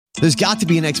There's got to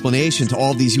be an explanation to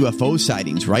all of these UFO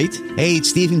sightings, right? Hey,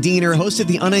 it's Stephen Diener, host of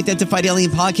the Unidentified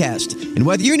Alien Podcast. And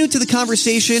whether you're new to the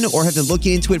conversation or have been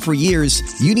looking into it for years,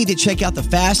 you need to check out the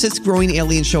fastest growing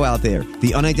alien show out there,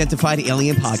 the Unidentified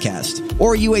Alien Podcast,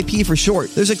 or UAP for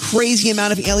short. There's a crazy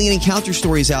amount of alien encounter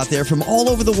stories out there from all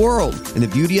over the world. And the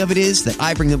beauty of it is that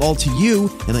I bring them all to you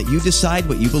and let you decide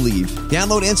what you believe.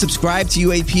 Download and subscribe to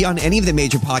UAP on any of the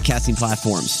major podcasting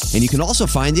platforms. And you can also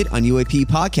find it on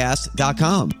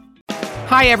UAPpodcast.com.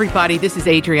 Hi, everybody. This is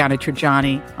Adriana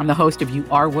Trajani. I'm the host of You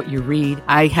Are What You Read.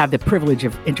 I have the privilege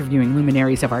of interviewing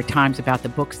luminaries of our times about the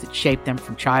books that shaped them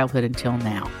from childhood until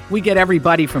now. We get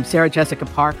everybody from Sarah Jessica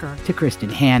Parker to Kristen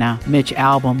Hanna, Mitch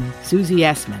Albom, Susie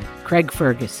Essman, Craig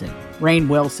Ferguson, Rainn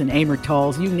Wilson, Amor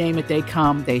Tolls, you name it, they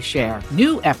come, they share.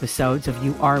 New episodes of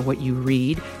You Are What You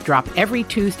Read drop every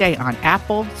Tuesday on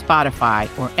Apple, Spotify,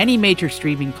 or any major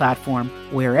streaming platform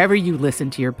wherever you listen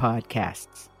to your podcasts.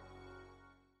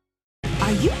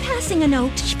 Are you passing a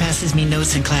note? She passes me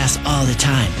notes in class all the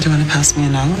time. Do you want to pass me a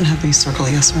note and have me circle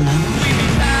yes or no?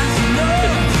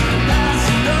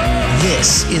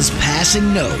 This is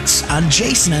Passing Notes on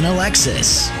Jason and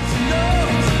Alexis.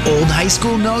 Old high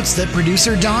school notes that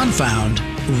producer Dawn found,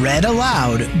 read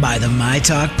aloud by the My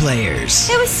Talk players.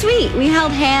 It was sweet. We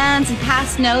held hands and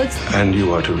passed notes. And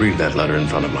you are to read that letter in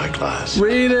front of my class.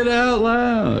 Read it out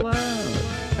loud. All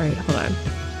right, hold on.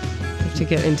 I have to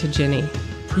get into Ginny.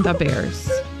 The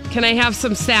Bears. Can I have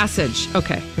some sausage?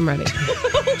 Okay, I'm ready.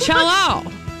 Cello!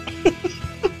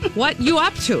 What you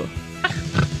up to?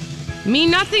 Me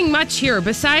nothing much here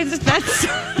besides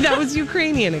that was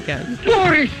Ukrainian again.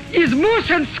 Boris is moose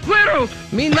and squirrel.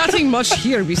 Me nothing much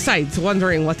here besides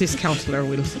wondering what this counselor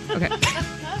will say. Okay.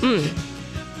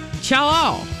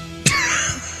 Cello!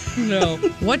 No.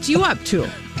 What you up to?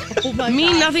 Oh my Me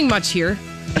God. nothing much here.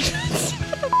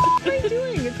 What am I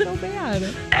doing? It's so bad.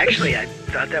 Actually, I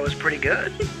thought that was pretty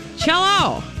good.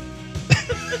 Cello!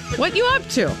 What you up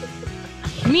to?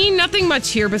 Me nothing much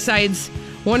here besides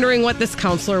wondering what this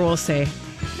counselor will say.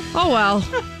 Oh well,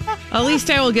 at least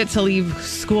I will get to leave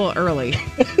school early.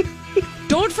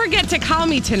 Don't forget to call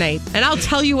me tonight, and I'll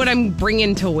tell you what I'm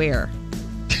bringing to wear.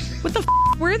 What the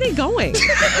f***? Where are they going?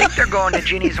 I think they're going to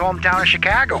Ginny's hometown of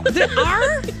Chicago. They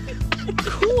are?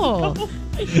 Cool.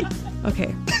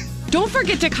 Okay. Don't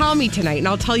forget to call me tonight, and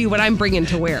I'll tell you what I'm bringing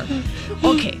to wear.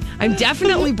 Okay, I'm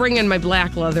definitely bringing my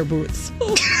black leather boots.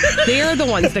 They are the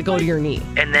ones that go to your knee.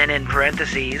 And then in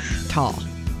parentheses, tall.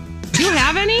 Do you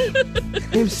have any?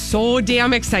 I'm so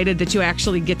damn excited that you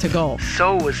actually get to go.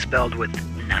 So was spelled with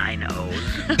 9 O's.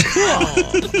 Cool.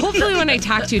 Hopefully when I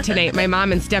talk to you tonight, my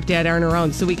mom and stepdad aren't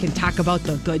around so we can talk about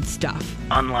the good stuff.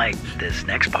 Unlike this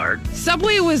next part.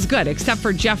 Subway was good, except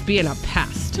for Jeff being a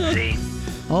pest. See?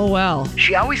 Oh, well.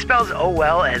 She always spells oh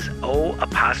well as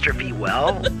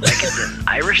O''well, like it's an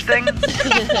Irish thing.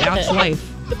 That's life.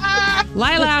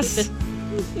 Lilas,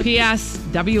 PS,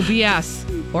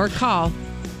 WBS, or call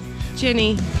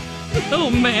Ginny. Oh,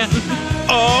 man.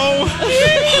 Oh.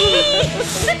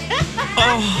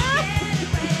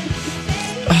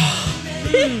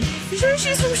 Sure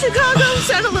she's from Chicago?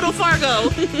 Sound a little Fargo.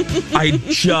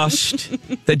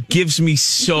 That gives me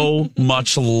so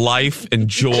much life and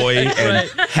joy and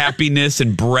happiness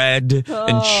and bread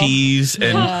and cheese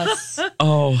and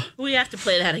we have to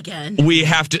play that again. we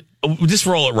have to just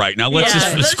roll it right now. Let's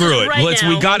screw it.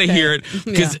 We got to hear it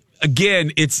because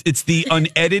again, it's the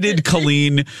unedited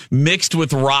Colleen mixed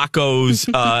with Rocco's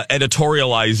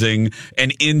editorializing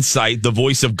and insight, the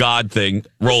voice of God thing.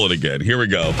 Roll it again. Here we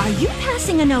go. Are you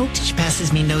passing a note? She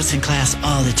passes me notes in class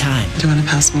all the time. Do you want to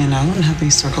pass me a note and have me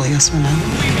circle yes or no?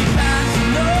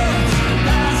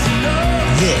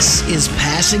 This is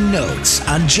Passing Notes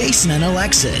on Jason and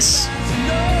Alexis.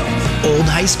 Old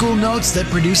high school notes that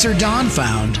producer Dawn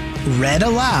found, read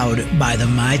aloud by the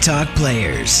My Talk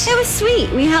players. It was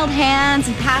sweet. We held hands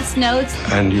and passed notes.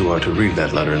 And you are to read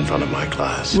that letter in front of my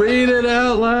class. Read it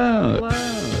out loud. All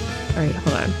right,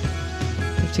 hold on.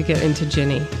 I have to get into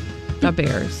Ginny. The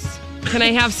Bears. Can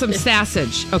I have some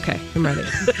sausage? Okay, I'm ready.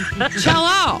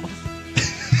 Cello!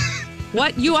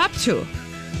 What you up to?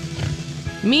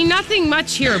 Me nothing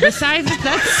much here besides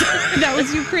that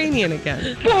was Ukrainian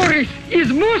again. Boris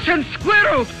is moose and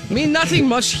squirrel. Me nothing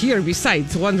much here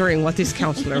besides wondering what this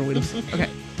counselor will say. Okay.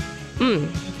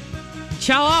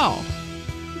 Cello.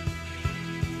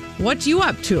 What you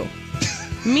up to?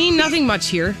 Me nothing much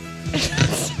here.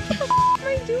 What am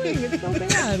I doing? It's so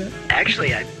bad.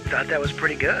 Actually, I thought that was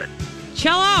pretty good.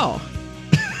 Cello.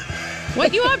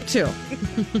 What you up to?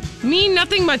 Me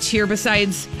nothing much here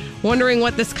besides wondering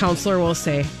what this counselor will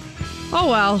say. Oh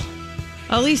well,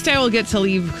 at least I will get to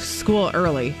leave school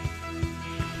early.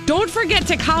 Don't forget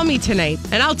to call me tonight,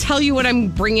 and I'll tell you what I'm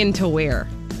bringing to wear.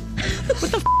 What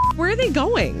the f***? Where are they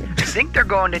going? I think they're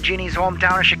going to Ginny's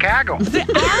hometown of Chicago. They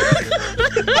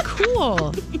are?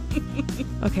 Cool.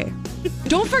 Okay.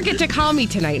 Don't forget to call me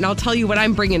tonight, and I'll tell you what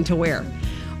I'm bringing to wear.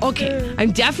 Okay,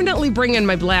 I'm definitely bringing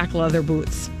my black leather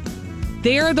boots.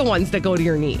 They're the ones that go to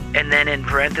your knee. And then in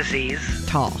parentheses,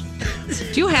 tall.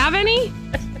 Do you have any?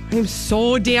 I'm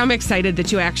so damn excited that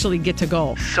you actually get to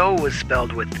go. So was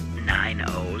spelled with 9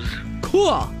 O's.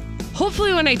 Cool.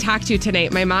 Hopefully when I talk to you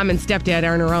tonight, my mom and stepdad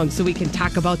aren't around so we can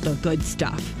talk about the good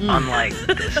stuff. Unlike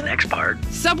this next part.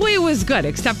 Subway was good,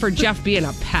 except for Jeff being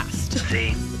a pest.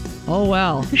 See? Oh,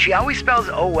 well. She always spells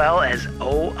oh well as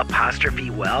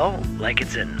O''well, like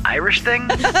it's an Irish thing.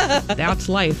 That's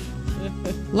life.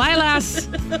 Lilas,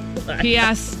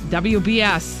 PS,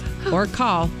 WBS, or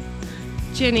call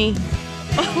Ginny.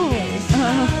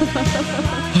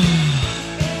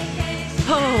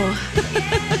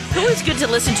 It's always good to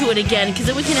listen to it again because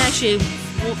then we can actually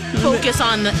focus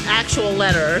on the actual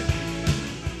letter.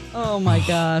 Oh my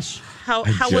gosh. How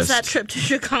was that trip to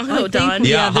Chicago, Don?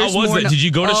 Yeah, how was it? Did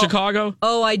you go to Chicago?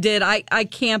 Oh, I did. I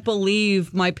can't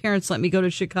believe my parents let me go to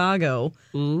Chicago.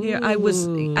 Yeah, I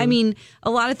mean, a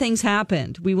lot of things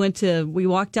happened. We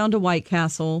walked down to White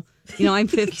Castle. You know, I'm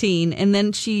 15. And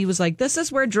then she was like, this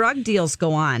is where drug deals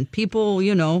go on. People,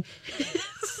 you know.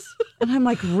 And I'm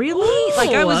like, really? Ooh. Like,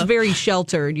 I was very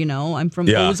sheltered, you know. I'm from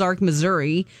Ozark,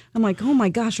 Missouri. I'm like, oh my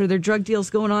gosh, are there drug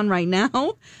deals going on right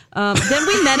now? Then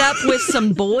we met up with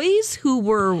some boys who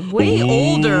were way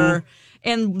older,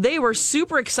 and they were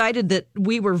super excited that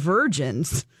we were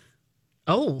virgins.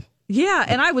 Oh. Yeah,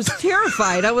 and I was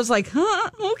terrified. I was like, huh,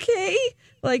 okay.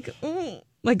 Like,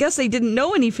 I guess they didn't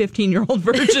know any 15-year-old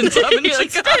virgins up in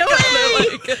Chicago.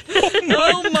 Like,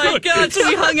 oh my God. So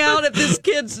we hung out at this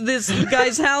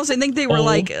guy's house. I think they were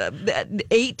like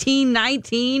 18,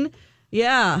 19.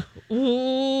 Yeah.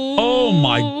 Oh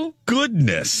my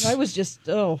goodness. I was just,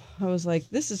 I was like,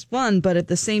 this is fun. But at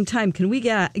the same time, can we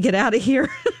get out of here?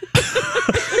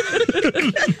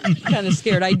 Kind of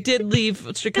scared. I did leave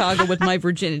Chicago with my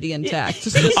virginity intact.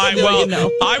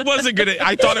 I wasn't gonna.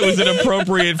 I thought it was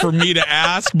inappropriate for me to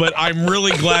ask, but I'm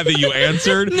really glad that you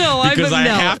answered. Because I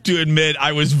have to admit,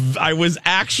 I was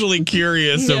actually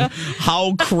curious of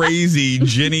how crazy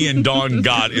Ginny and Dawn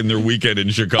got in their weekend in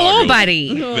Chicago. Oh,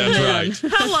 buddy. That's right.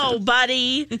 Hello,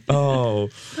 buddy. Hello,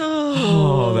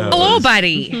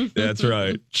 buddy. That's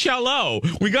right. Cello.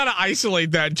 We got to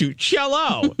isolate that to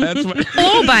cello. That's what.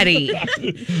 Oh, buddy.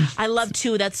 I love,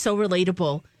 too, that's so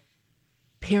relatable.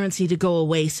 Parents need to go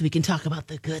away so we can talk about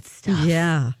the good stuff.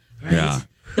 Yeah. Right? Yeah.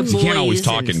 The You can't always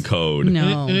talk in code.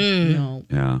 No.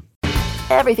 Yeah.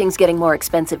 Everything's getting more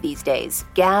expensive these days.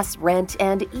 Gas, rent,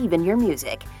 and even your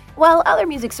music. While other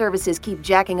music services keep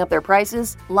jacking up their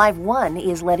prices, Live One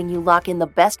is letting you lock in the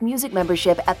best music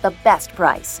membership at the best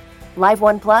price. Live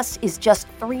One Plus is just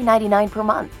 $3.99 per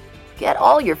month. Get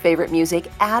all your favorite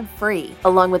music ad-free,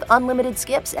 along with unlimited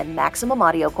skips and maximum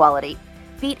audio quality.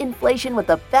 Beat inflation with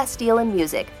the best deal in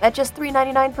music at just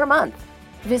 $3.99 per month.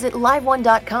 Visit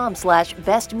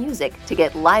liveone.com/bestmusic to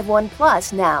get Live One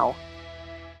Plus now.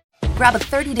 Grab a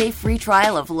 30-day free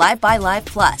trial of Live by Live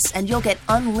Plus, and you'll get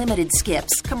unlimited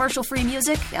skips, commercial-free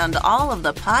music, and all of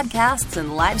the podcasts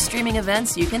and live streaming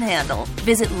events you can handle.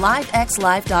 Visit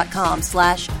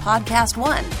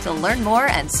livexlive.com/podcast1 to learn more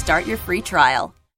and start your free trial.